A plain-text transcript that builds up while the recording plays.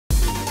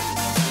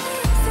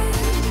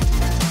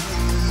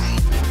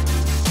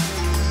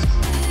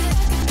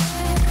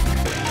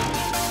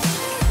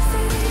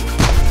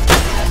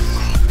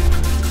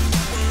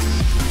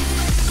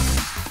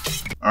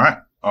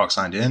Arc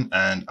signed in,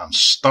 and I'm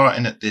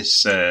starting at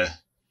this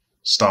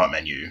start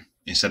menu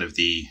instead of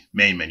the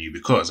main menu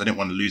because I didn't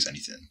want to lose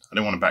anything. I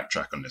didn't want to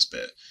backtrack on this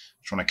bit.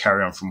 I just want to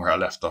carry on from where I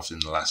left off in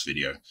the last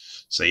video.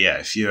 So yeah,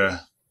 if you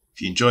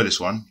enjoy this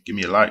one, give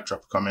me a like,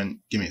 drop a comment,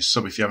 give me a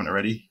sub if you haven't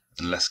already,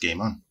 and let's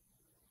game on.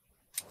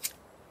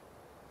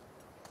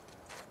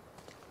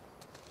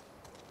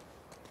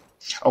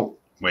 Oh,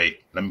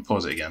 wait, let me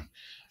pause it again.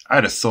 I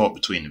had a thought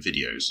between the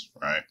videos,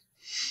 right?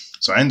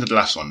 So I ended the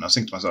last one, and I was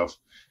thinking to myself,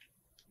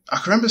 I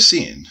can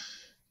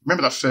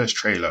remember that first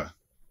trailer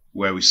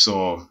where we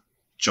saw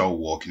Joel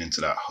walking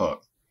into that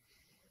hut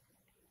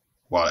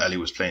while Ellie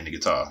was playing the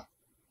guitar.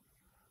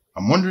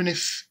 I'm wondering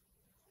if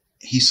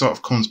he sort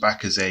of comes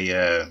back as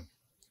a,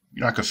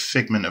 like a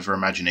figment of her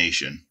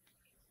imagination.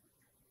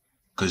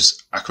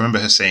 Because I can remember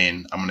her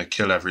saying, I'm going to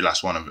kill every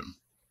last one of them.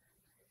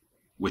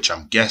 Which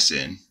I'm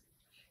guessing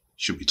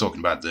should be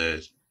talking about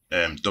the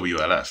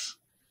WLF.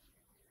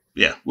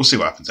 Yeah, we'll see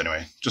what happens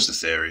anyway. Just a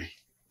theory.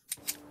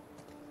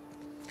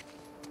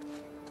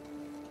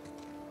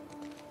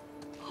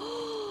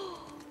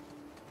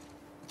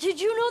 Did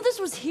you know this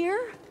was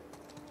here?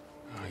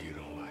 Oh, you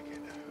don't like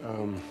it.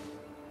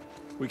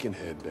 We can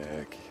head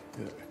back.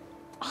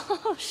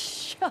 Oh,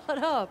 shut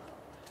up.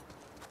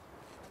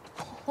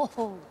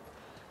 Oh.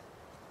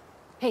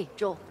 Hey,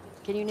 Joel,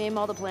 can you name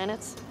all the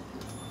planets?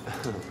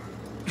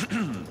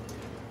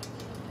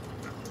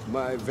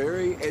 My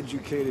very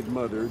educated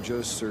mother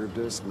just served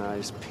us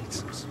nice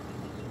pizzas.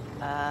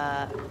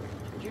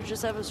 Did you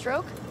just have a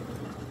stroke?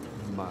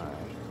 My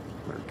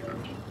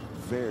Mercury.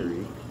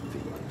 Very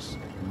Venus.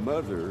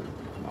 Mother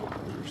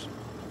Mars.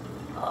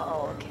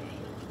 Oh, okay.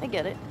 I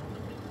get it.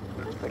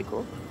 That's pretty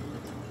cool.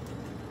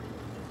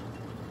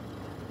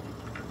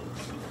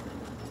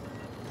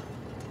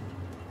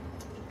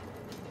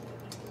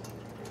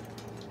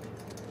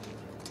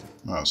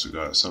 Oh, so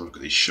let's have a look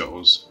at these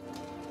shuttles.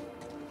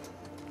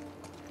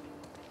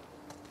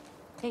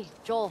 Hey,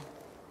 Joel,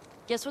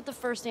 guess what the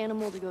first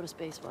animal to go to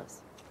space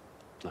was?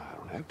 I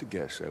don't have to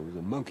guess. That was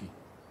a monkey.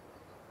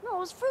 No, it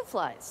was fruit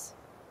flies.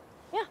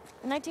 Yeah,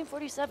 in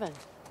 1947.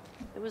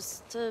 It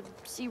was to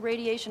see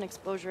radiation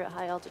exposure at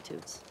high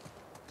altitudes.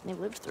 And they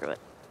lived through it.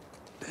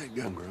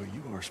 Dadgum, girl,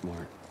 you are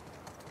smart.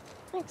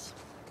 Thanks.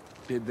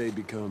 Did they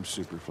become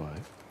superfly?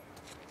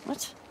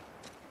 What?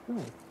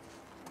 No.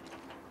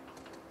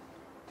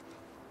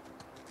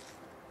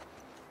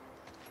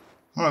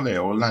 What are they,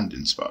 all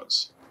landing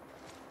spots?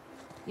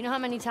 You know how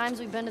many times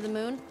we've been to the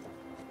moon?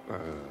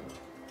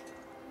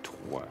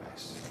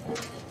 Twice.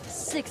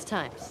 6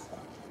 times.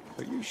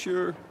 Are you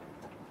sure?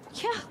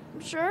 Yeah,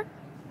 I'm sure.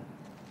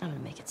 I'm gonna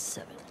make it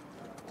 7.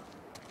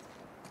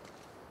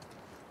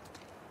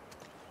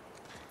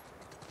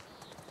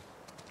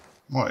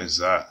 What is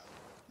that?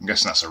 I'm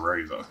guessing that's a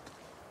rover.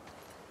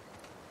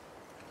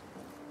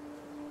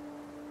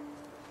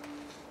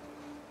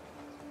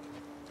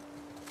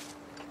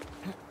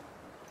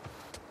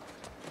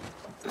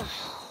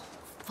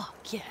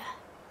 Fuck yeah.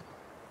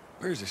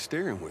 Where's the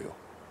steering wheel?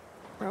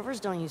 Rovers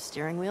don't use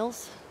steering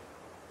wheels.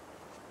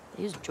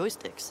 They use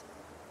joysticks.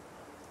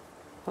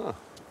 Huh.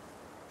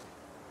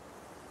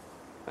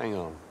 Hang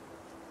on.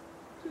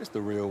 Is this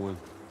the real one?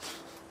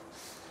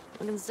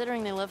 Well,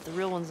 considering they left the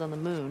real ones on the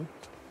moon,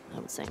 I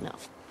would say no.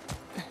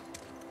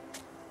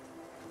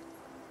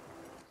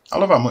 I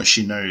love how much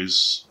she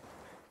knows,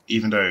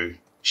 even though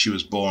she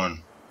was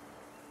born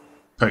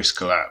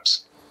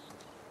post-collapse.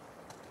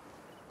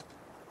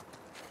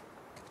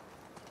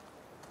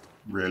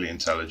 Really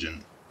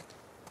intelligent.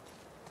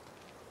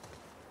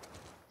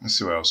 Let's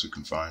see what else we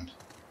can find.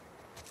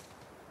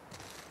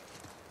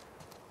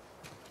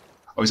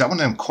 Oh, is that one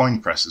of them coin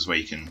presses where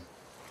you can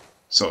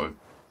sort of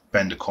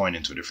bend a coin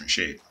into a different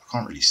shape? I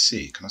can't really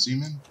see. Can I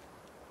zoom in?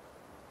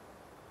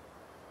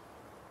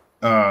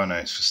 Oh, no,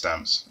 it's for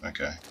stamps.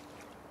 Okay.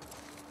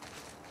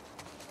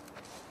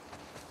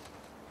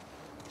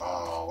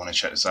 Oh, I want to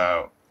check this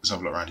out. Let's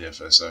have a look around here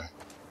first, though.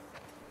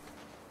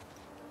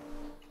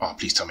 Oh,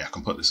 please tell me I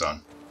can put this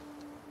on.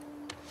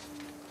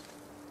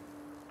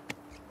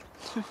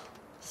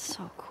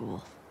 So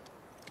cool.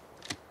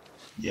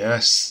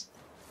 Yes.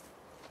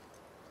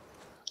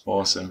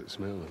 Awesome. What's it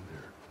smell in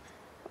there?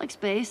 Like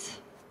space.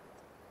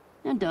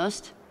 And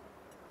dust.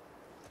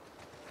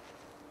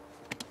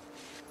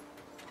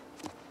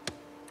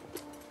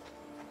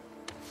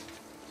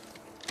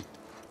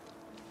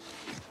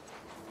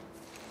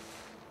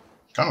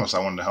 Kind of looks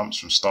like one of the helmets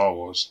from Star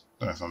Wars.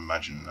 Don't know if I'm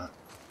imagining that.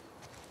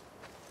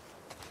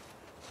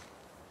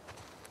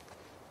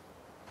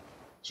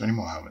 Is there any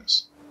more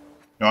helmets?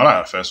 No, I like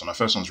that first one. That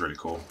first one's really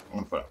cool. I'm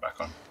going to put that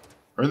back on.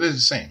 Or are they the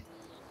same?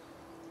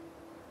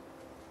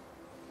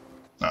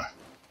 No.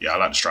 Yeah, I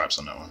like the stripes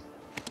on that one.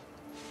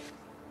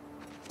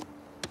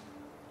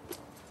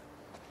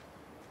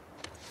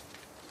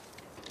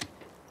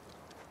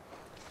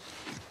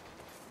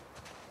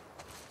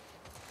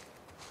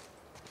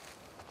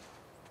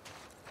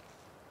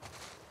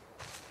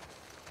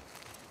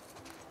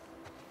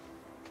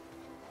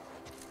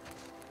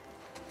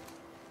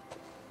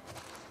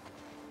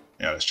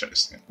 Yeah, let's check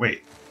this thing.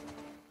 Wait,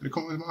 did it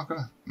come with a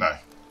marker? No.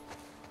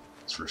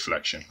 It's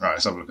reflection. Right,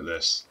 let's have a look at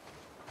this.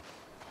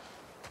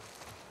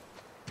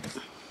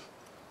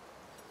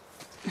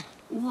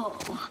 Whoa.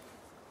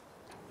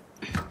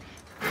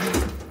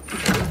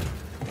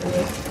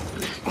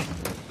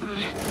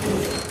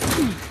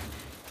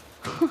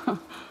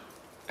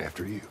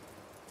 After you.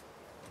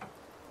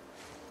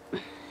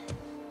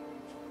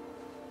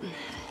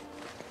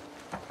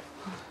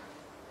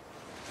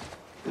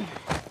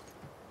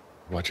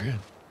 Watch your head.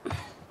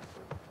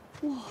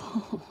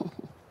 Whoa.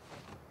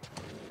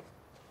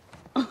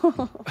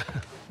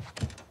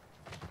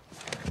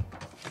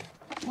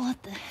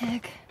 What the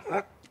heck?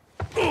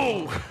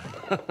 Oh!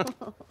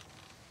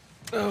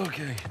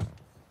 Okay.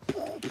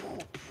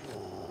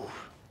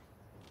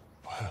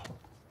 Wow.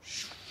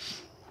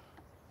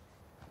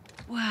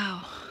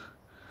 Wow.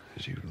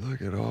 As you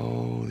look at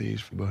all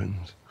these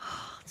buttons.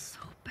 Oh, it's so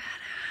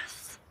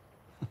badass.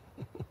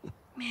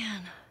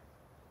 Man.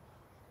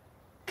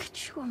 Could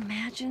you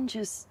imagine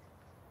just...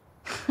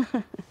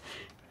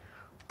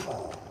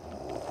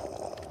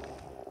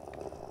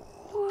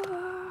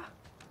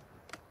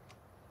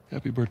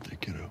 Happy birthday,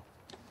 kiddo.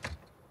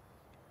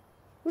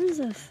 What is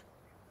this?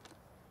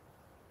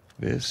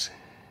 This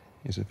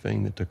is a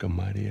thing that took a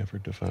mighty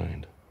effort to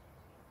find.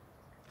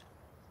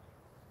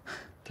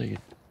 Take it.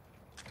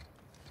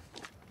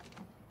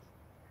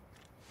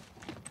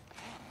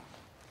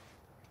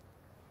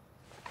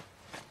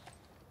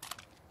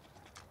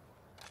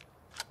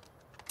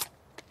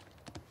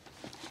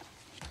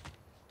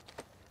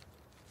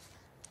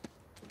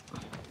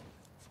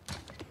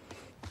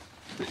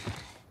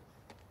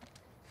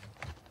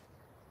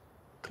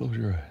 Close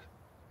your eyes.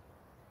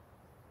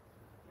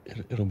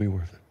 It'll be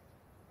worth it.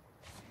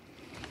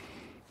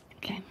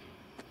 Okay.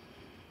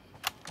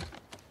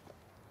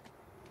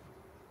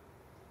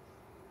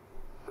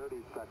 30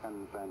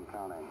 seconds and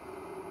counting.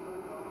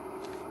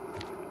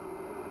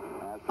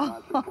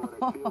 Astronauts report it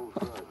feels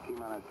good.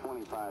 T-minus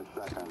 25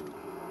 seconds.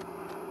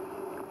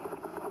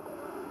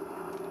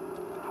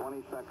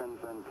 20 seconds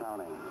and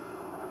counting.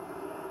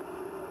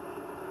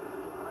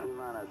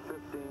 T-minus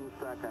 15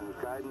 seconds.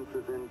 Guidance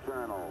is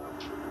internal.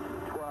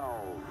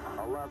 12,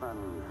 11,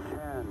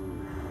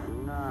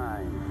 10,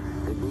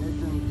 9.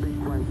 Ignition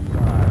sequence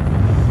start.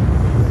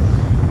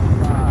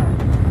 5,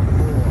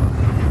 4,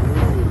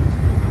 3,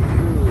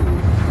 2,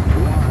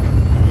 1,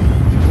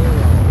 0.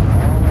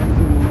 All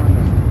engine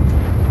running.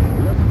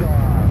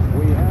 Liftoff.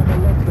 We have a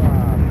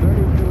liftoff.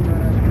 32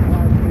 minutes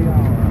past the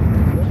hour.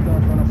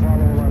 Liftoff on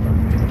Apollo 11.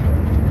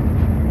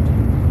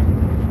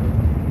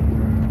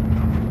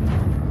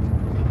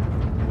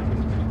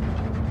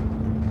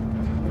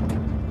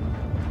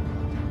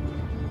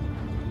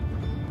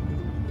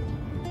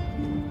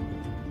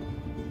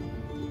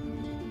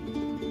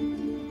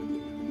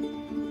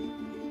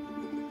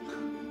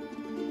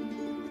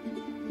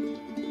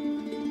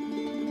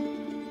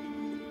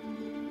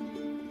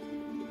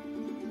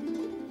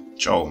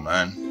 Joel,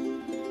 man.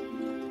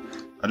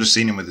 I just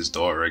seen him with his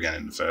daughter again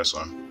in the first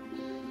one.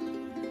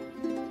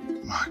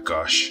 My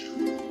gosh.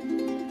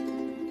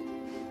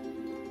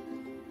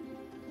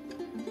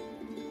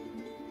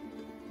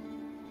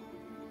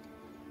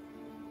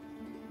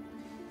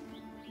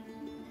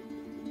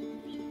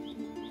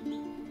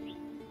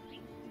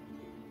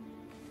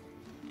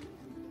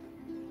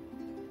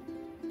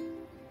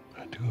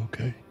 I do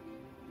okay.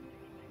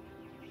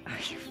 Are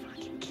you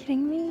fucking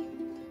kidding me?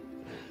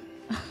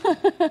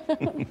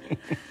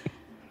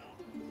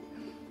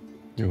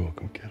 You're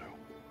welcome, kiddo.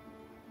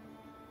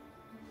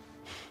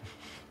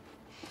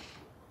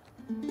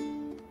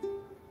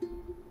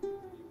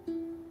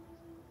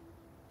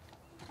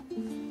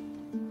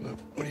 Well,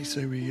 what do you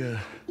say we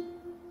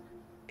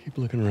keep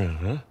looking around,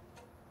 huh?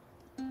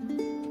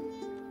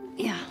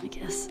 Yeah, I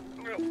guess.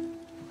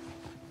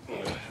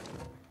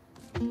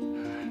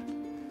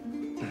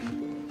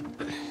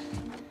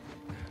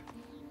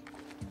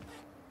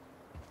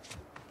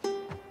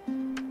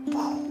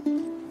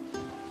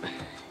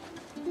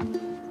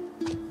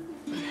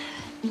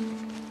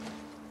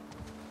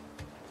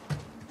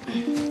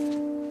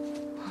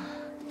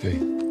 Hey.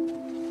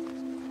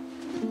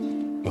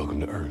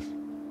 Welcome to Earth.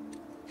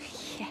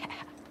 Yeah.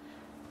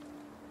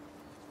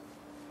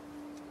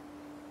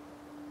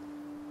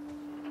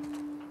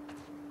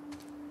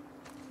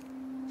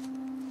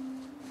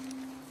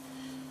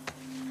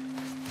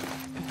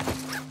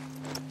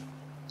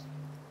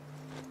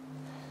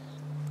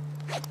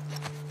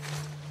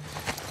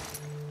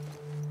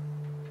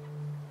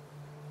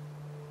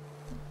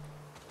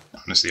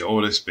 Honestly,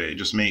 all this bit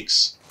just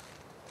makes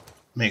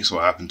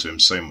what happened to him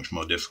so much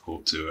more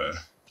difficult to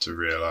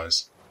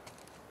realize.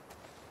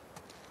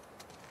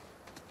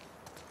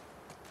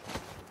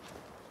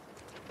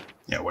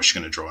 Yeah, what's she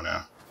gonna draw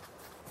now?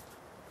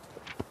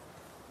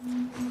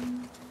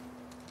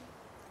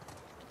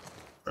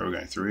 Are we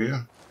going through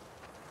here?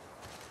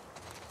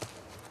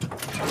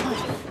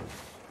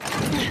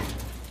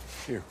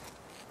 Here.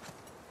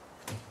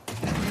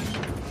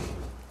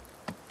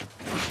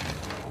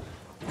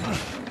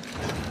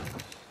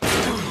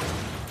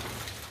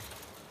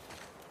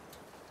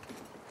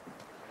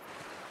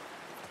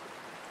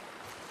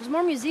 Those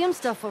more museum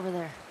stuff over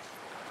there.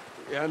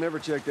 Yeah, I never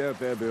checked out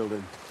that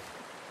building.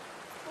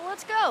 Well,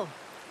 let's go.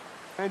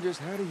 And just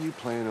how do you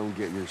plan on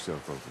getting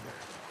yourself over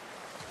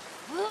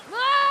there?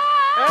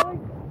 Ah! Ellie,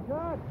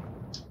 God!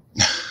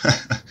 You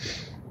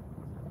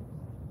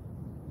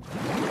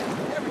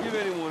ever give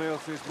anyone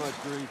else this much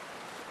grief?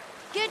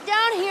 Get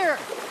down here!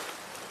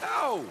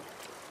 No!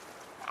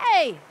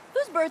 Hey,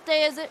 whose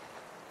birthday is it?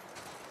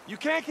 You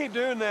can't keep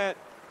doing that.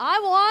 I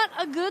want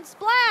a good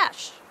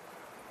splash.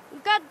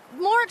 We've got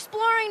more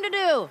exploring to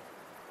do.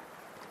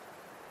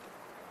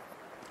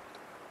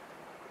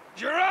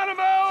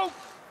 Geronimo!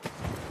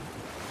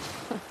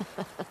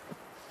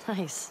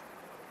 Nice.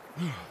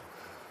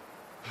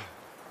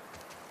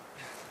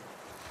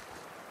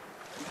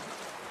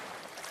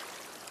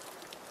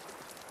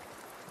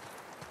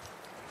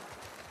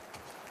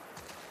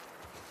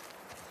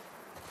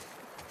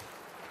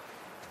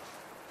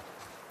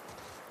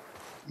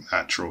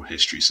 Natural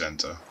History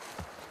Center.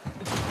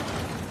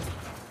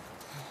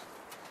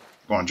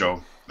 Go on,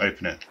 Joel.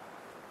 Open it.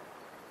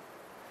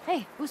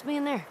 Hey, who's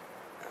being there?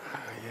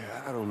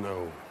 Yeah, I don't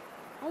know.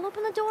 I'll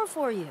open the door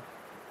for you.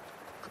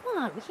 Come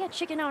on, we can't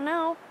chicken out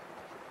now.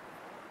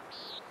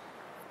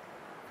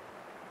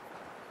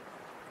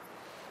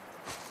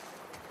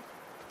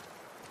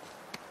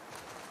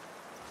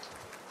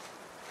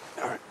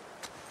 All right.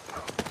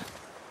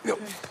 Go.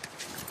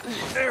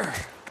 There.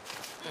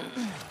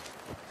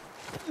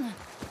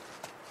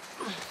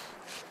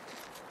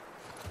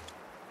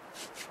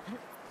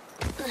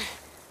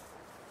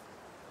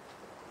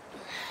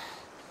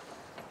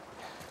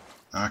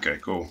 Okay,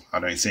 cool. I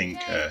don't think...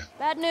 Hey,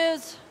 bad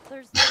news.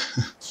 There's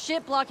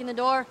shit blocking the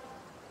door.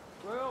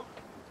 Well,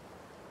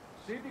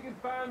 see if you can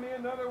find me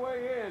another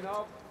way in.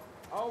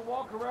 I'll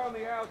walk around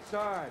the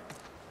outside.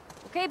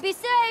 Okay, be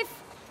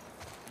safe.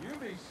 You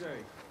be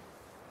safe.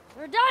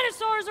 There are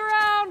dinosaurs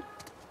around.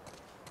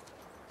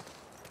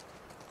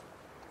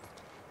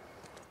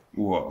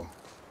 Whoa.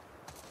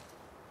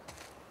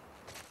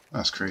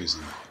 That's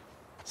crazy.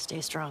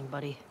 Stay strong,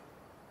 buddy.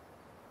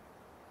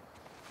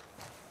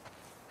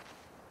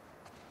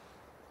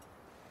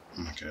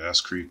 Okay,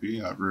 that's creepy.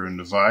 That ruined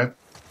the vibe.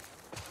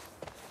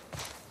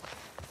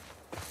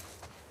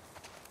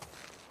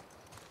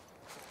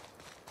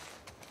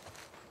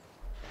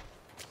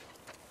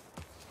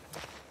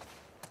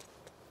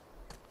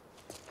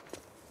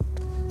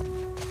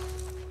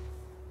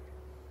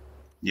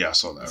 Yeah, I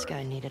saw that. This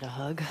guy needed a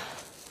hug.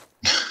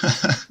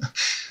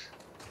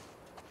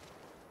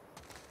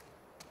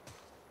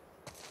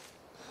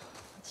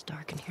 It's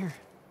dark in here.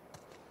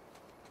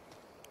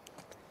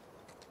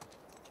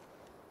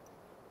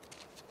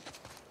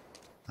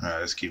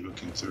 Alright, let's keep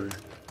looking through.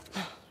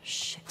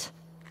 Shit.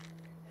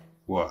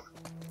 What?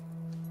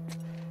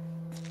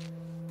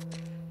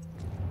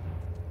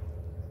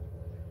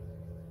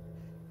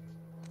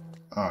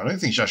 Oh, I don't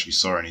think she actually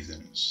saw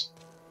anything.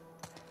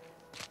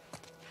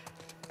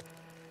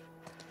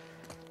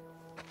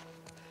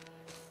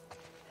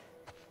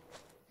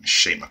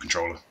 Shape my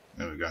controller.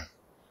 There we go.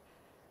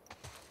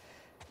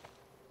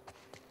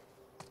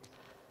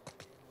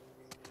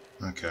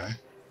 Okay.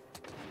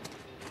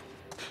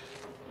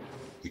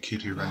 The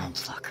kid who ran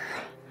into... Fucker.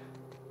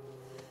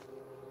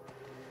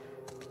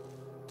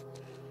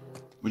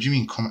 What do you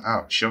mean come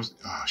out?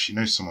 She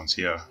knows someone's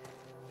here.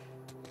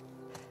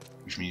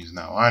 Which means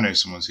now I know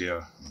someone's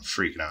here. I'm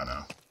freaking out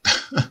now.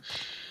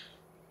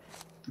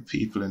 The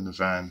people in the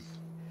van.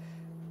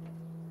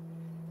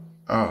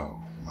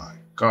 Oh my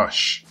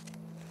gosh.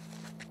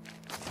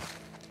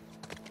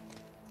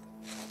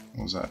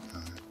 What was that?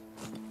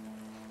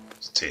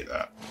 Let's take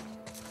that.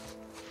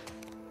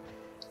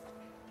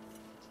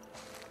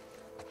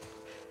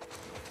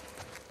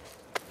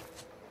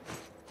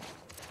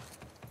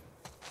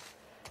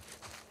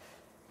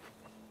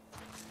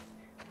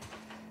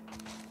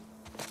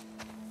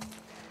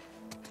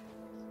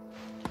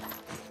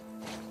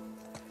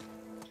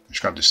 Let's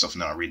grab this stuff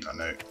now. I'll read that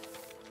note.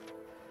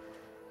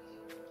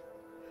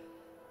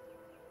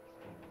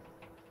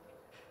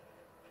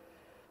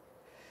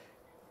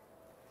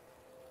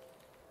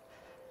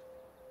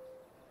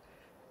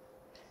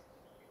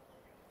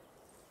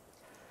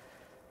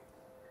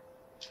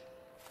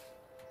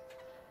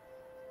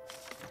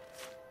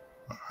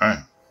 Alright.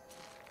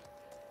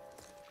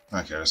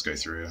 Okay, let's go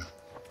through here.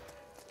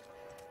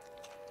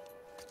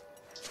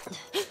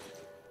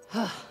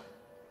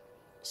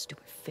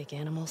 Stupid fake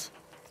animals.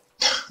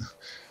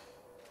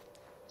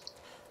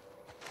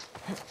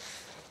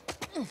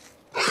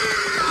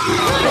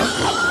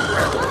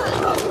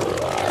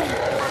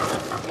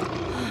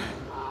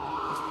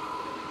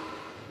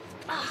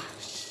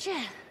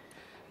 Shit.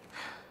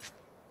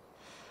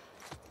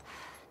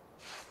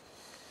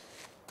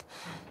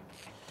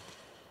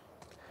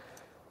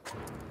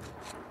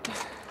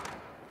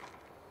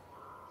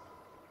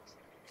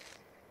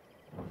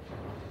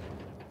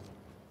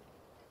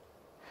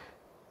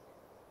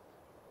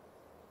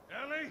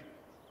 Ellie?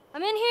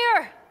 I'm in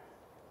here.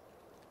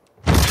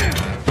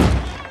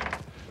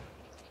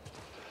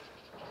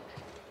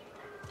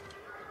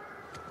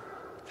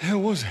 Hell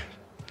was it?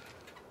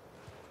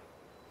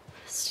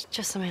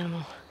 Just some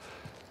animal.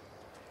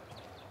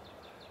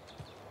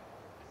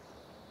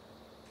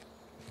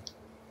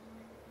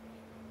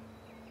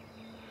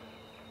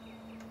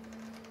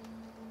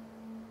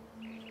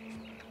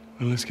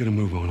 Well, let's get a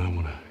move on. I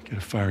want to get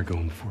a fire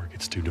going before it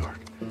gets too dark.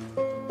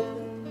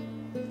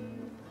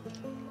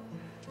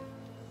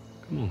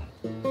 Come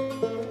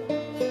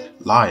on.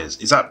 Liars.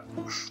 Is that...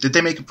 Did they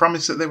make a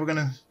promise that they were going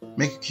to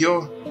make a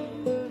cure?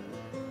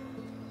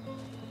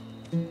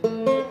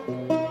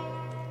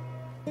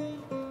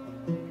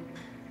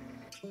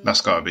 That's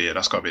gotta be it.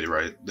 That's gotta be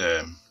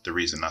the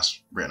reason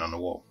that's written on the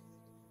wall.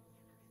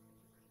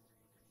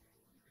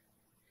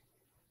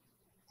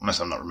 Unless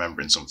I'm not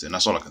remembering something.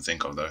 That's all I can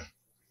think of, though.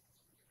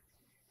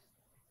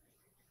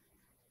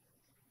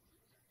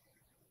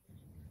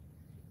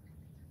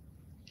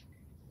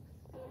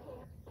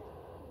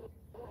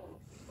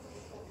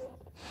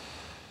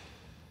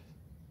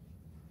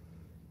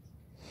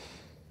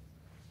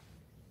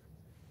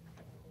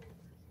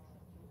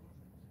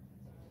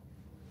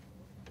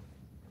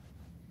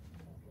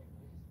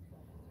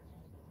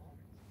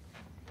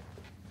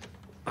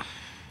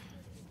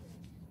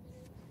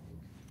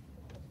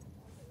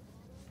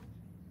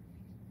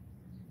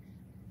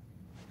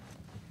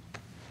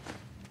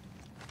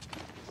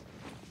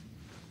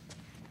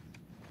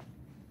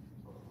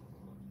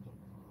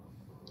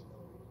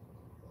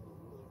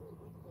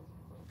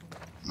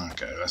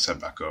 Okay, let's head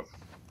back up.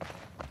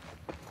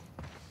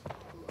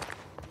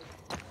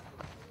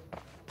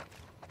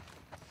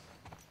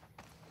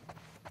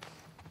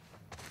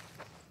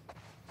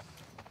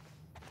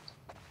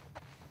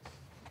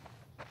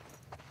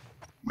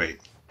 Wait,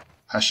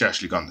 has she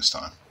actually gone this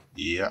time?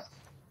 Yeah.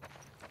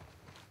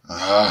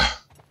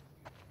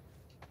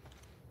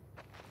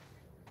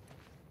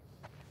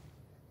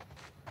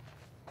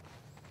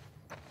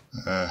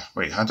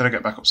 Wait, how did I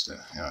get back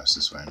upstairs? Yeah, it's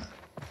this way now.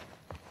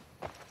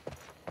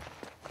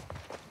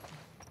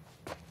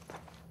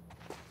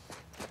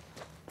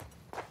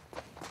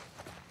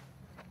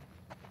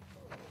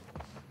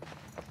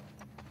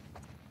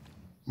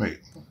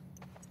 Wait.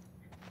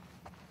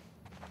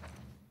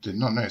 Did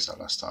not notice that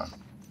last time.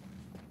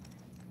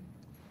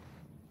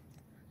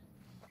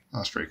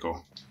 That's pretty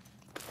cool.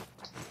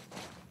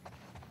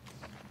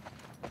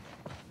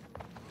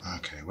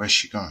 Okay, where's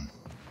she gone?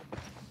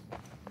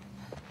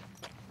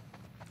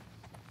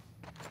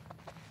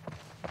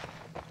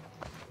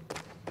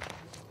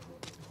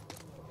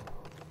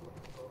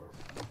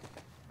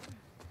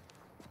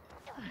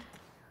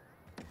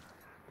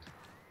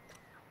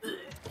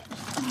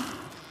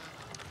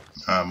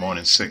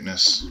 Morning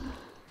sickness.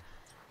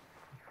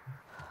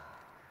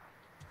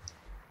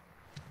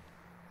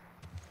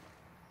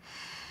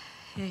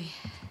 Hey.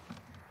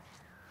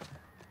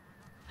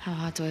 How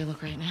hot do I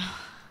look right now?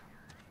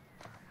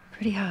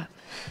 Pretty hot.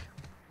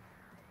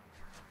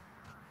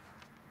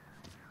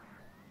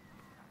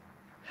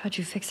 How'd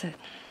you fix it?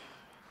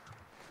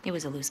 It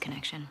was a loose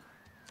connection.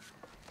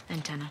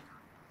 Antenna.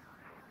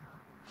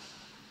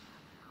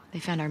 They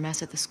found our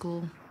mess at the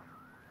school.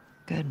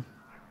 Good.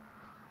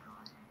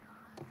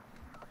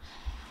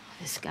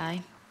 This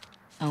guy,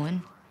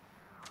 Owen,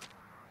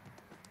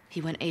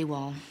 he went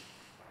AWOL.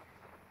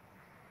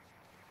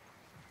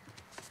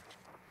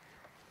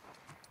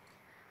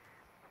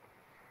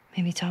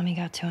 Maybe Tommy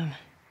got to him.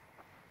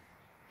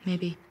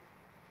 Maybe.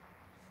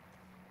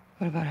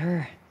 What about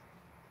her?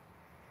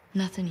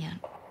 Nothing yet.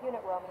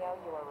 Unit Romeo,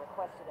 you are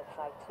requested at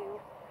Site 2.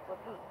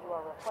 Repeat, you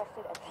are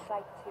requested at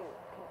Site 2.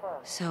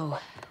 Confirmed. So,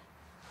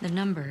 the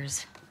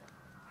numbers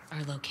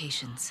are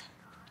locations.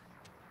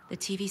 The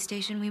TV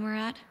station we were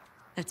at,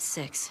 that's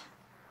 6.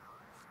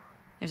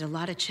 There's a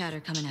lot of chatter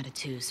coming out of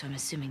 2, so I'm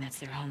assuming that's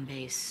their home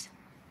base.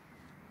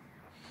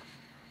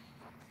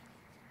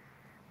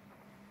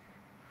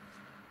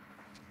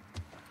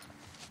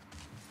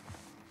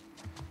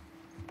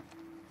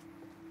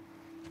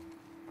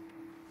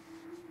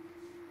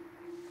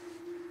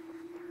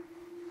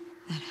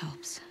 That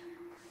helps.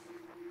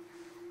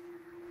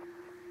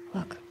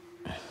 Look.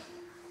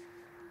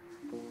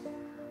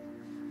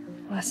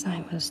 Last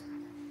night was...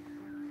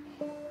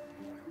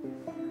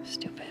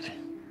 stupid.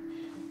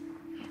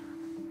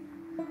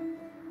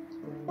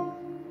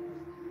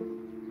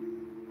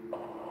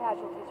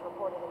 Casualties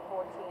reported in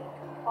 14.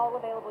 All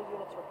available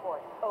units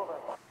report. Over.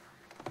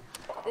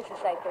 This is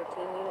Site 13.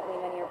 Unit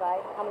Lima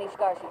nearby. How many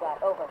scars you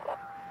got? Over.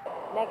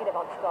 Negative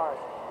on scars.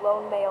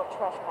 Lone male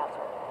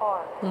trespasser.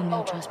 Armed. Lone male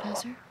Over.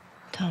 trespasser?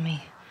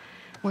 Tommy,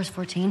 where's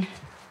 14?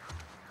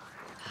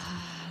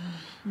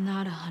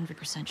 Not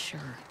 100%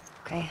 sure.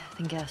 Okay,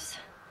 then guess.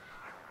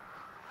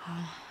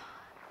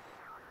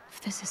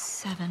 If this is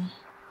 7,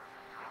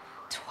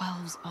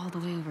 12's all the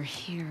way over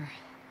here.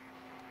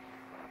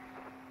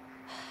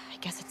 I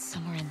guess it's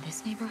somewhere in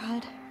this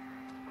neighborhood?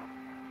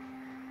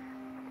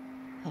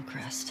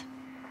 Hillcrest.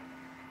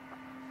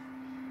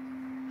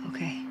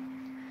 Okay.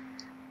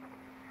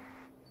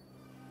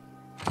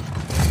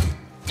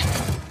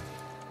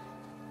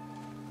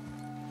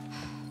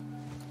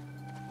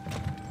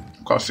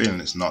 I've got a feeling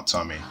it's not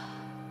Tommy.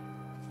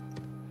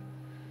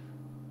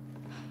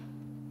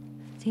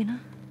 Tina?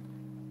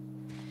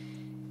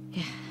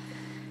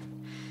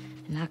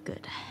 Not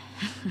good.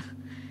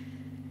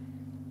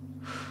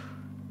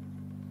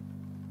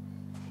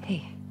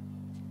 Hey.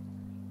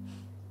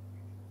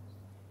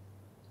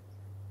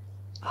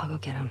 I'll go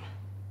get him.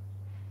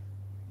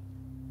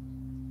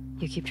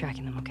 You keep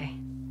tracking them, okay?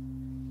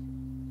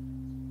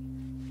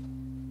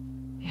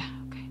 Yeah,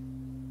 okay.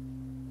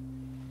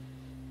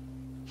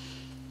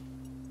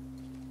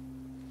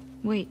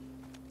 Wait.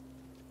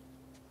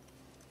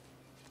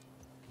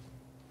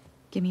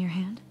 Give me your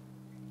hand.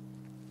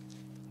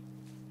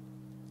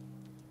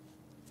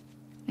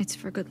 It's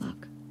for good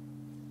luck.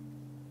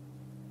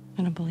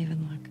 I don't believe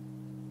in luck.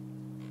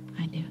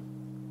 I do.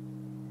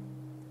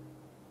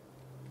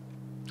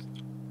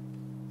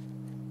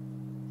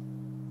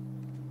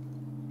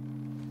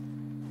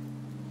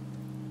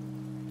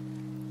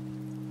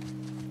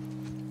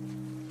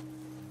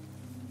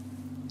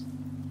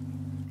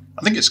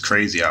 I think it's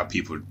crazy how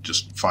people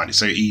just find it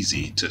so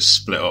easy to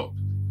split up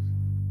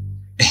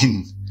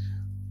in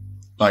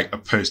like a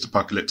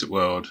post-apocalyptic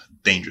world,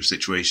 dangerous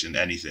situation,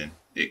 anything.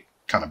 It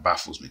kind of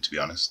baffles me, to be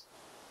honest.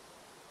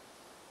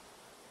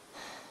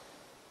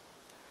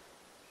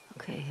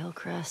 Okay,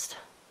 Hillcrest.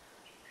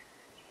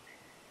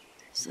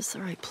 Is this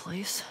the right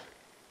place?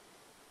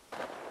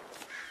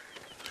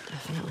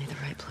 Definitely the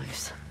right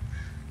place.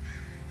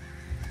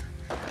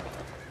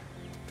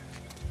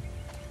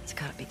 It's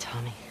gotta be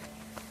Tommy.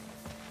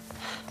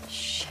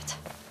 Shit.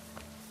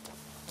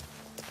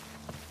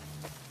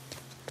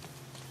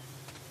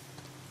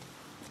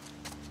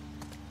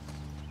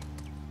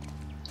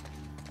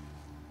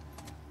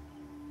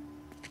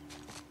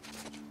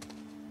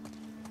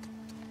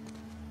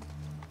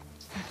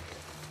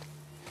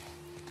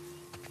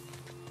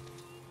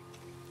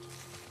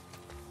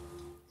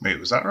 Wait,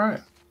 was that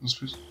right? I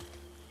suppose.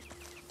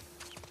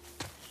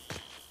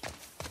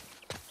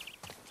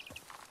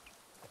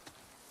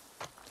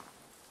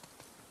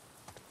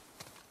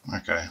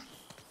 Okay.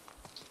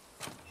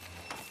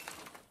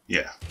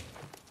 Yeah.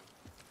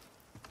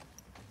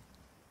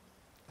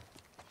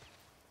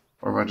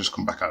 Or have I just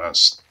come back out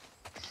that?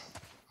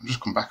 I've just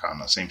come back out on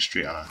that same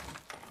street, haven't I?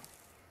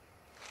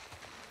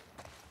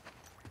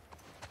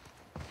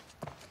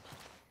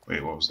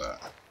 Wait, what was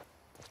that?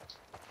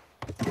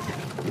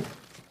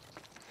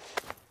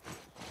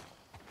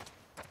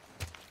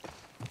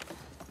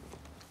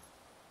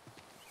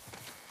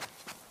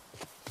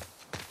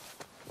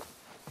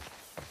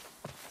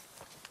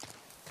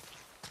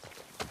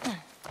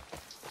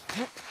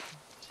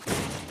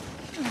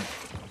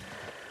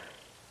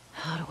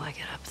 How do I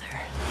get up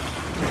there?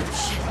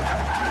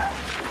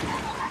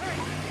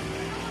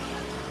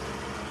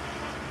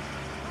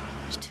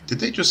 Shit. Did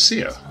they just see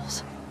her?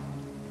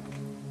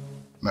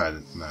 No,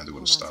 they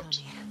would have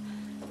stopped.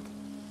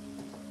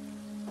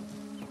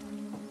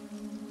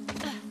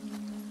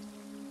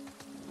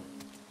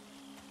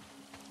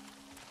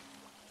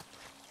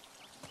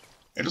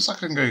 It looks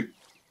like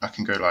I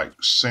can go like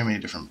so many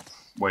different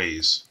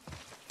ways.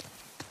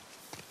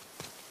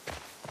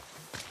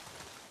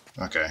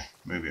 Okay,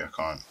 maybe I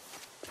can't.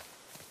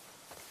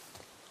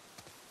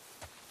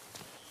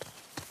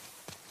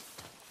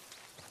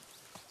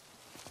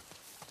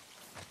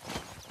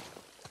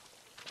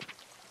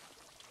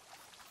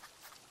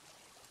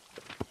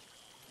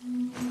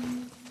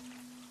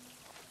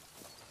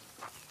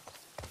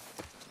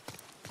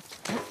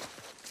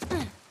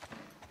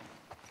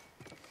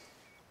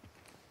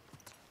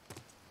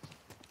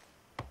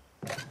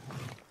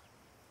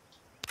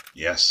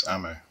 Yes,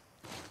 ammo.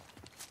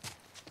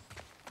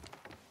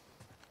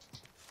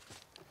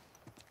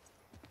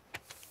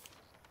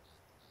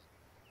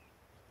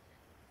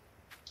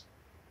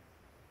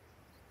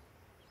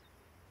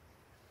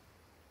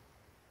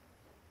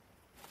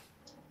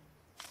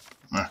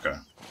 Okay.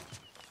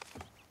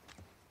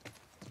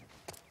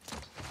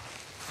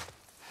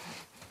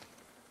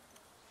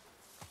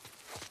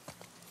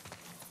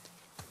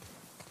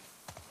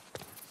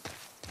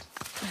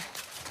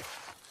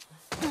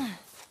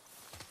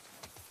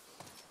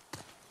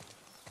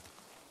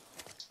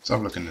 Let's have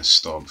a look in this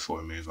store before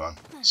we move on.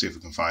 See if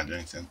we can find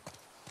anything.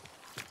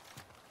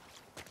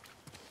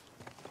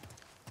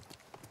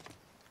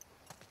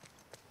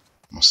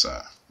 What's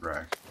that?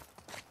 Rag.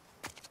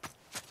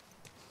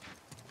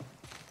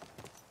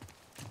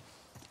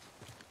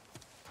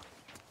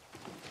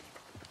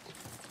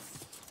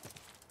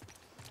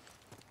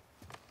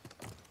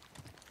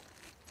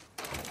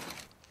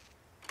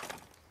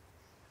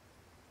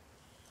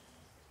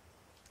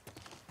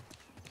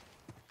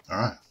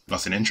 Alright,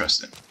 nothing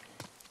interesting.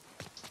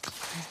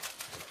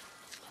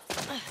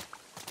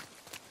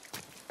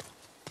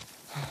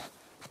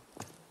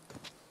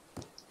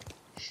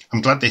 I'm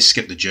glad they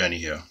skipped the journey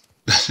here.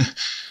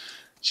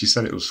 She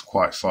said it was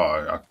quite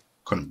far. I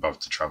couldn't bother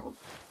to travel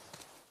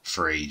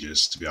for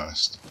ages, to be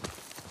honest.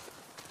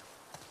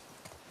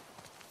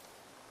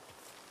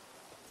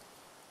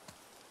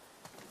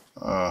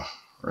 Oh,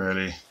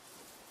 really?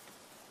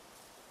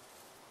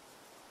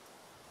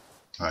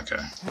 Okay.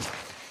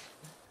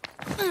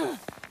 This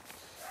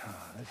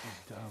is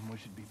dumb. We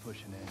should be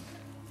pushing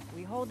in.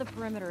 We hold the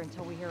perimeter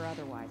until we hear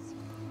otherwise.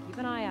 Keep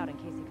an eye out in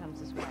case he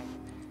comes this way.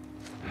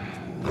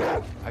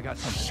 I got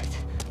something.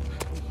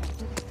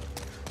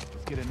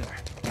 Let's get in there.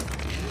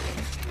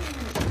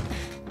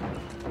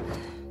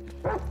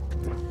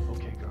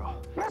 Okay,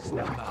 girl.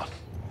 Snap him out.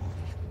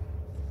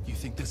 You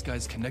think this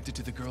guy's connected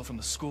to the girl from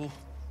the school?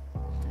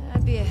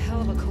 That'd be a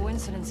hell of a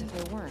coincidence if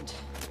they weren't.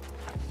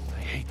 I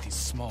hate these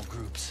small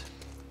groups.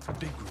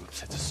 Big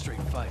groups, it's a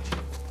straight fight.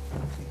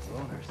 These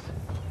loners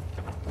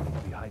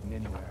could be hiding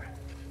anywhere.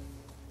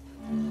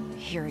 I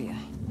hear ya.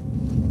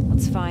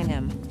 Let's find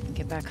him and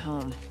get back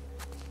home.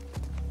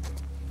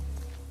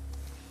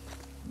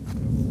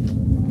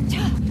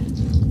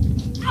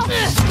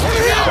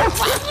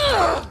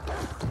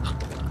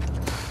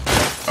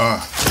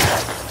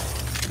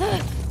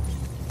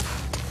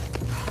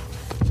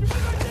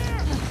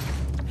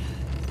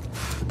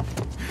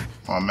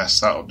 Oh, I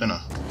messed that up, didn't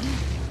I?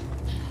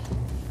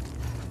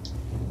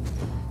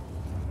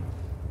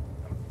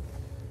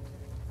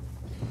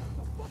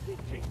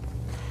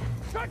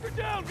 Track her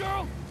down,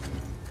 girl!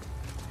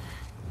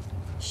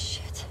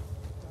 Shit.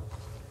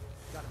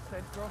 Got a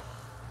scent, girl?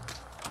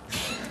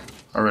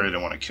 I really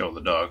don't want to kill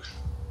the dog.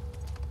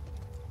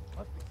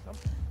 Must be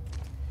something.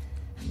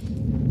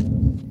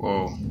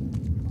 Whoa.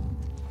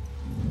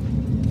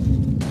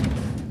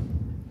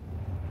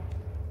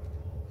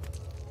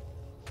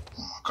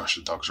 Oh my gosh,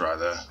 the dog's right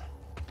there.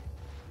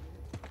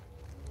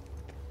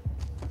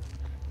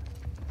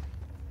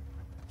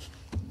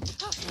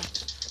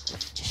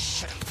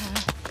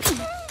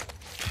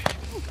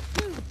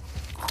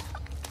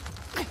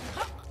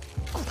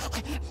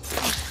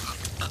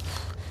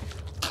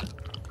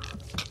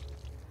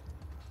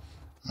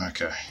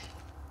 Okay.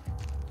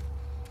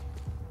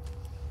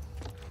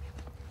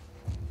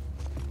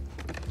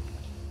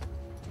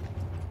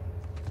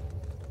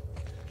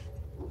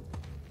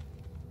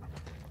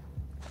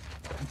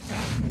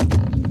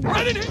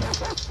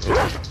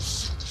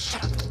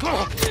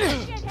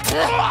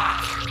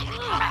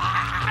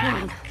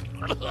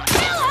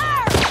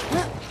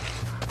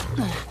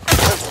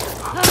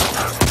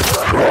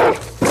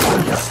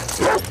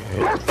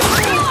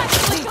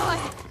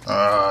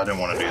 I didn't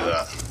want to do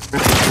that.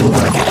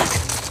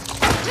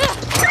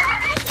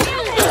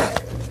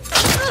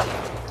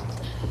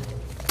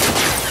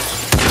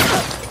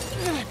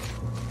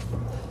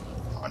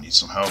 I need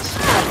some help.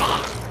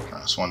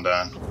 That's one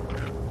down.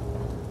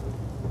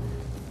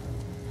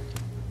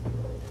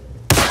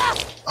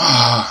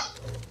 Ah,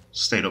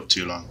 stayed up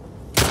too long.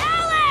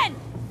 Alan!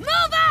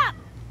 Move up!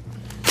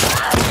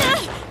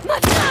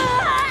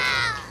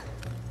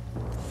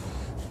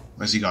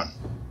 Where's he gone?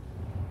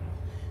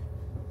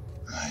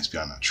 He's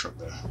behind that truck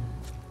there.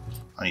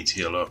 I need to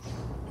heal up.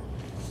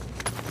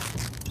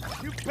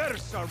 You better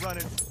start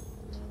running.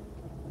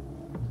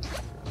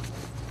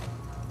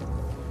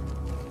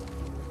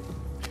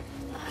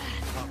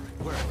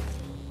 Where?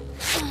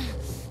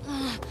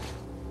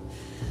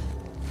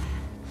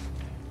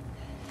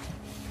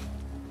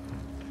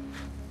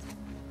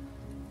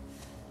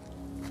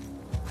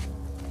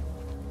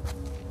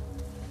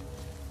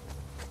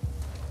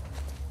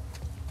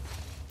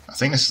 I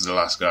think this is the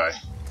last guy.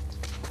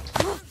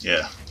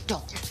 Yeah.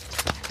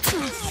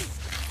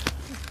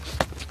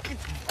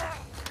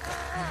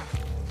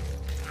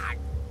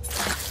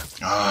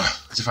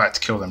 As if I had to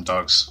kill them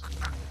dogs.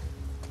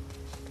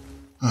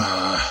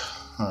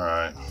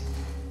 Alright.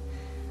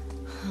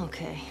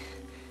 Okay.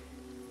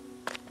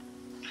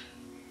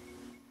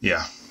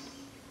 Yeah.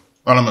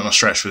 Well, I'm at my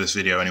stretch for this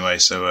video anyway,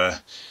 so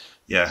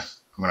yeah,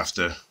 I'm gonna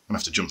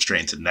have to jump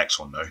straight into the next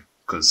one though,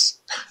 because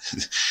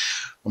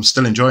I'm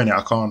still enjoying it.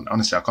 I can't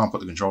put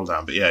the control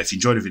down. But yeah, if you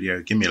enjoyed the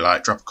video, give me a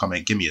like, drop a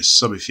comment, give me a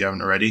sub if you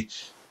haven't already.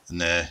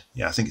 And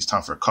yeah, I think it's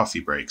time for a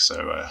coffee break.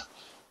 So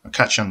I'll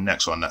catch you on the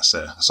next one. That's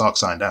Ark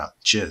signed out.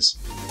 Cheers.